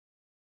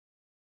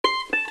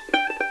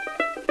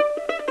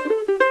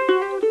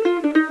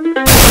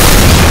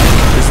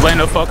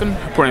Lando Falcon,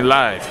 reporting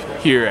live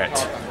here at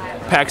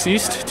PAX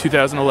East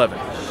 2011.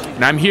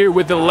 And I'm here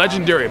with the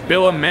legendary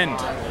Bill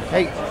Amend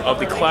of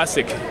the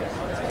classic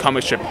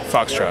comic strip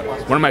Foxtrot.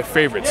 One of my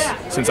favorites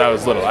since I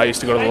was little. I used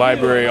to go to the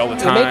library all the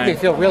time. You make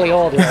me feel really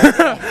old.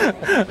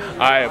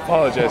 I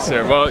apologize,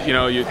 sir. Well, you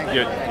know, you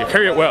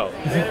carry it well.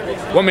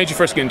 What made you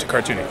first get into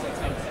cartooning?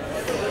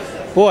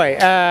 Boy,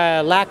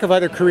 lack of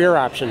other career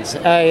options.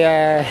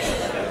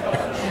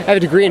 I have a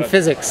degree in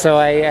physics, so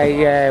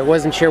I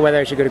wasn't sure whether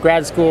I should go to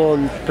grad school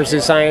and pursue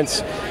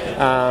science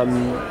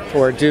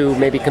or do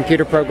maybe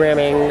computer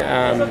programming.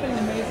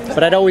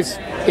 But I'd always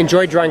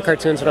enjoyed drawing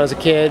cartoons when I was a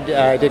kid.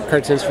 I did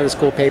cartoons for the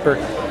school paper,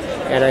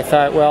 and I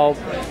thought, well,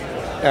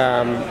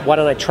 why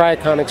don't I try a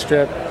comic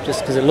strip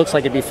just because it looks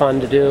like it'd be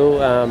fun to do.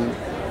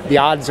 The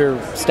odds are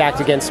stacked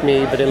against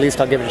me, but at least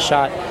I'll give it a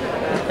shot.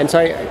 And so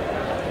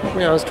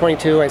I was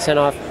 22, I sent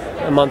off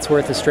a month's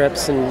worth of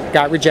strips and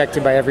got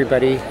rejected by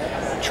everybody.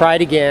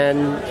 Tried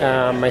again.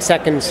 My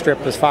second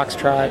strip was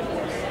Foxtrot,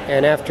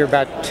 and after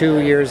about 2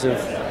 years of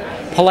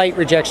polite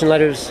rejection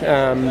letters,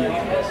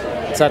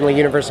 suddenly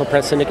Universal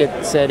Press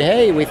Syndicate said,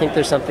 "Hey, we think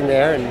there's something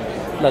there, and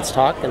let's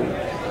talk." And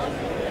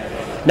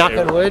knock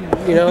on wood,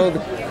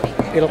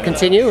 it'll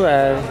continue.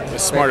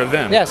 It's smart of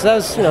them. Yeah, so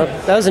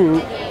that was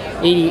in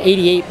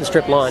 88 the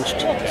strip launched.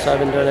 So I've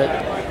been doing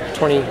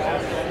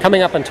it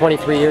coming up on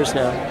 23 years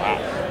now. Wow.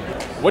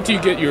 What do you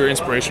get your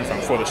inspiration from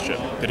for the strip?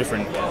 The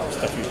different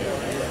stuff you do?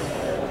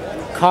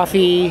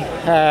 Coffee,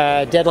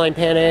 deadline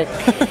panic.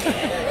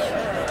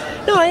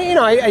 No,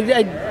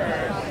 I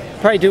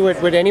probably do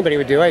what anybody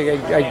would do.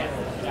 I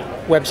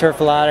web surf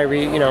a lot. I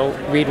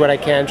read what I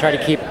can. Try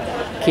to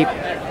keep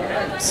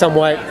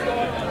somewhat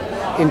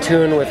in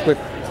tune with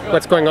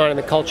what's going on in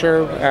the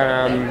culture.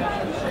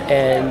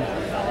 And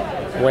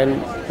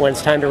when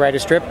it's time to write a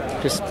strip,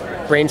 just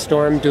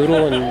brainstorm,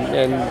 doodle,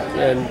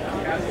 and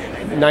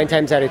 9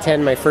 times out of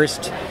 10, my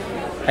first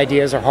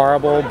ideas are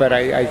horrible, but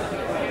I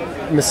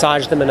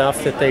massage them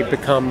enough that they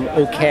become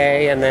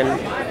okay, and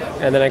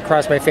then I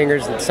cross my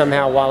fingers that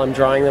somehow while I'm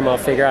drawing them I'll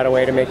figure out a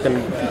way to make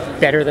them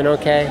better than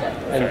okay.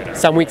 And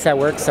some weeks that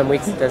works, some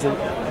weeks it doesn't.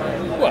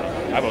 Well,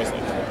 I've always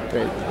liked that.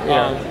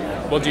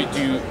 But, well,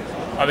 do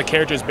are the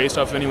characters based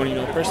off of anyone you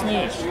know personally?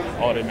 Or is it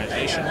all the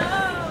imagination?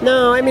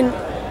 No, I mean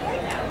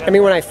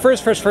when I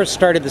first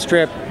started the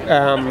strip,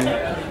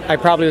 I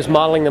probably was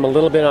modeling them a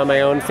little bit on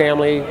my own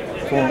family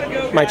from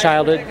my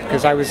childhood,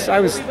 because I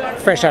was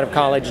fresh out of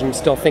college and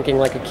still thinking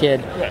like a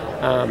kid.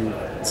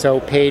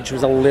 So Paige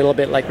was a little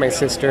bit like my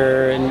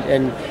sister,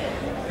 and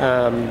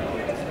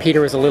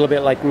Peter was a little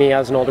bit like me. I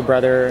was an older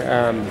brother.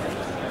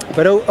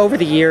 But over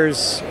the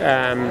years,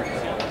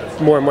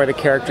 more and more the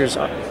characters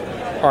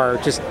are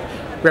just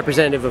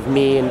representative of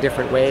me in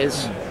different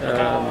ways.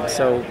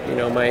 So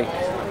my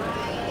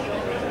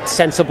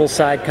sensible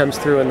side comes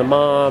through in the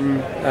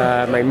mom.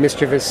 My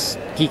mischievous,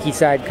 geeky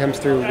side comes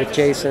through with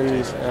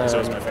Jason. So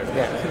it's my favorite.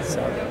 Yeah.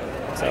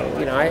 So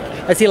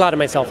I see a lot of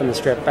myself in the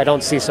strip. I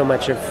don't see so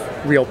much of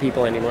real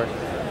people anymore.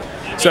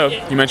 So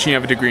you mentioned you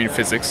have a degree in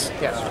physics.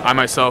 Yes. I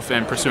myself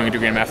am pursuing a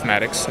degree in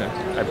mathematics.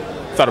 I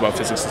thought about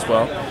physics as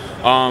well.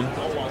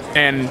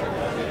 And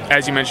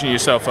as you mentioned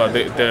yourself,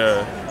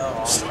 the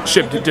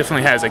ship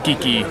definitely has a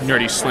geeky,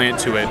 nerdy slant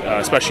to it,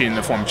 especially in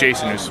the form of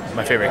Jason, who's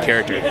my favorite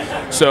character.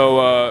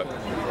 So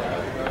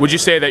would you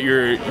say that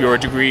your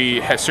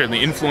degree has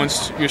certainly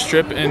influenced your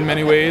strip in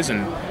many ways?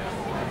 And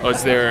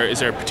is there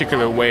a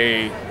particular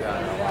way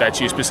that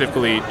you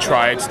specifically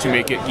tried to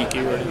make it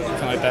geeky or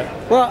anything like that?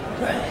 Well,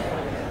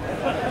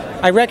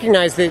 I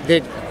recognize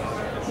that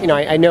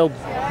I know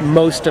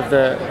most of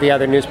the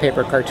other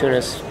newspaper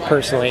cartoonists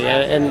personally,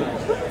 and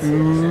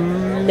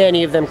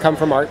many of them come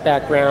from art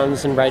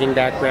backgrounds and writing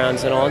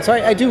backgrounds and all. And so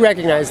I do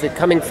recognize that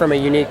coming from a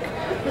unique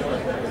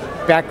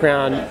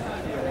background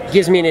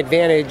gives me an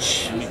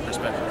advantage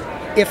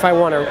if I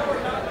want to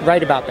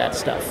write about that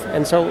stuff.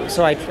 And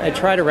so I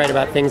try to write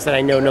about things that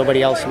I know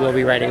nobody else will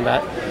be writing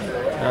about.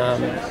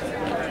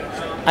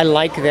 I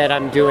like that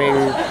I'm doing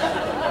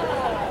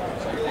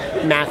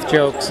math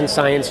jokes and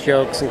science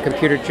jokes and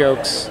computer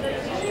jokes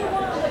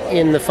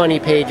in the funny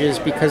pages,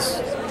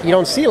 because you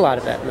don't see a lot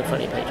of that in the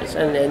funny pages,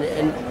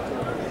 and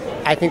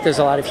I think there's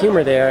a lot of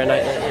humor there, and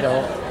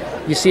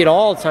you see it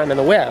all the time on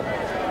the web,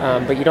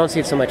 but you don't see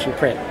it so much in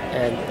print,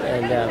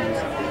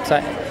 and so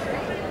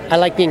I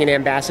like being an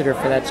ambassador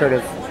for that sort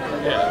of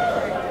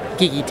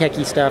geeky,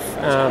 techie stuff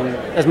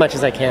as much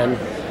as I can.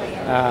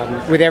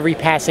 With every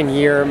passing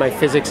year, my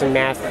physics and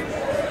math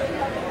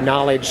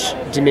knowledge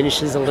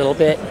diminishes a little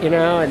bit,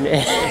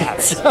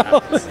 and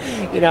so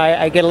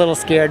I get a little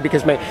scared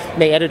because my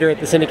editor at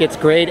the Syndicate's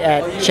great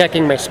at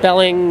checking my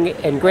spelling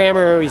and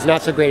grammar. He's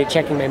not so great at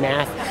checking my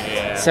math.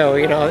 So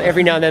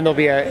every now and then there'll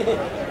be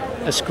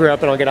a screw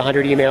up, and I'll get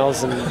 100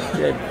 emails, and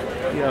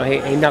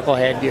hey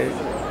knucklehead,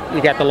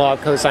 you got the law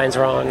of cosines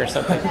wrong or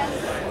something.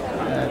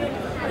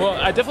 Well,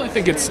 I definitely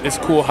think it's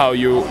cool how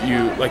you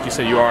like you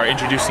said, you are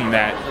introducing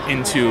that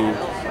into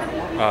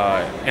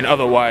an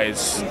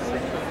otherwise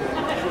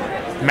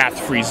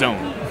math-free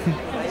zone.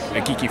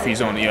 a geeky free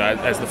zone,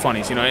 as the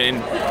funnies, and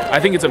I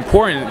think it's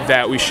important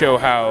that we show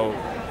how,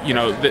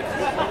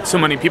 that so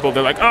many people,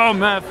 they're like, oh,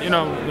 math,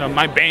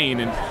 my bane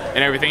and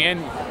everything,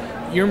 and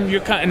you're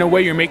kind of, in a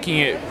way, you're making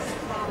it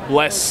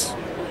less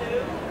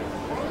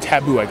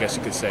taboo, I guess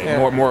you could say,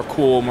 more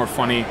cool, more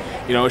funny,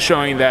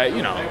 showing that,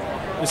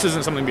 this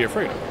isn't something to be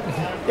afraid of.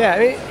 Yeah, I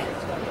mean,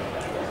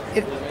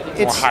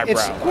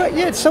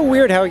 it's so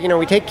weird how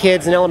we take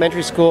kids in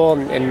elementary school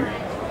and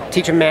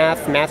teach them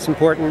math. Math's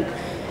important.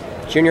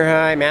 Junior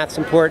high, math's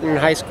important.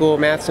 High school,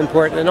 math's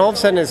important. And all of a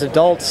sudden, as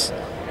adults,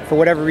 for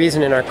whatever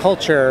reason in our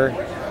culture,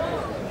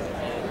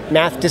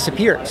 math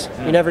disappears.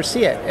 You never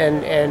see it,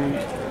 and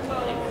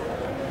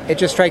it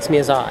just strikes me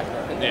as odd.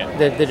 Yeah.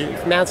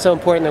 That math's so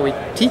important that we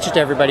teach it to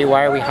everybody.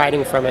 Why are we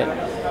hiding from it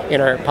in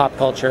our pop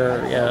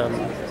culture?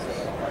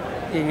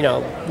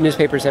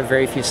 Newspapers have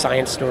very few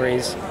science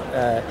stories.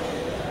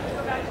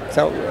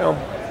 So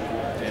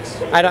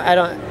I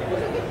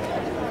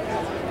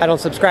don't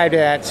subscribe to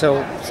that.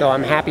 So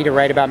I'm happy to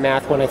write about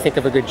math when I think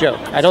of a good joke.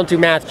 I don't do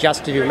math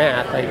just to do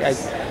math. I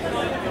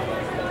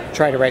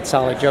try to write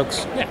solid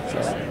jokes. Yeah.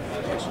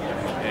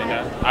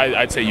 And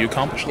I'd say you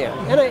accomplished it. Yeah,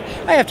 and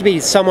I have to be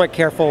somewhat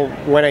careful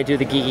when I do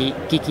the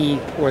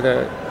geeky or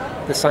the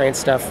science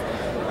stuff,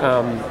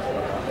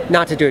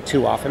 not to do it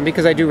too often,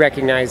 because I do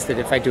recognize that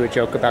if I do a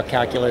joke about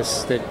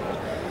calculus, that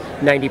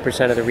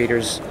 90% of the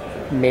readers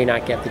may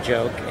not get the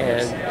joke,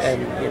 and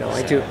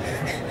I do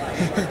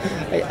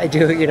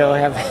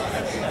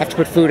have to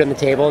put food on the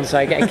table, and so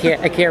I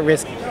can't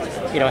risk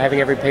having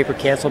every paper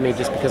cancel me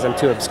just because I'm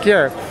too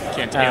obscure.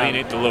 Can't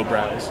alienate the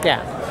lowbrows.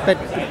 Yeah,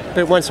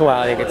 but once in a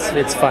while I think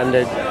it's fun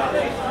to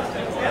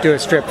do a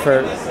strip for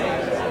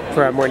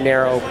a more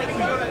narrow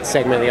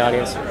segment of the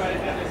audience.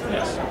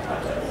 Yes.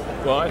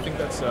 Well, I think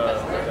that's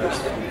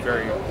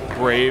very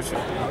brave.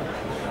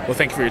 Well,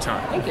 thank you for your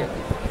time. Thank you.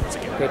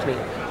 Great to meet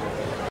you.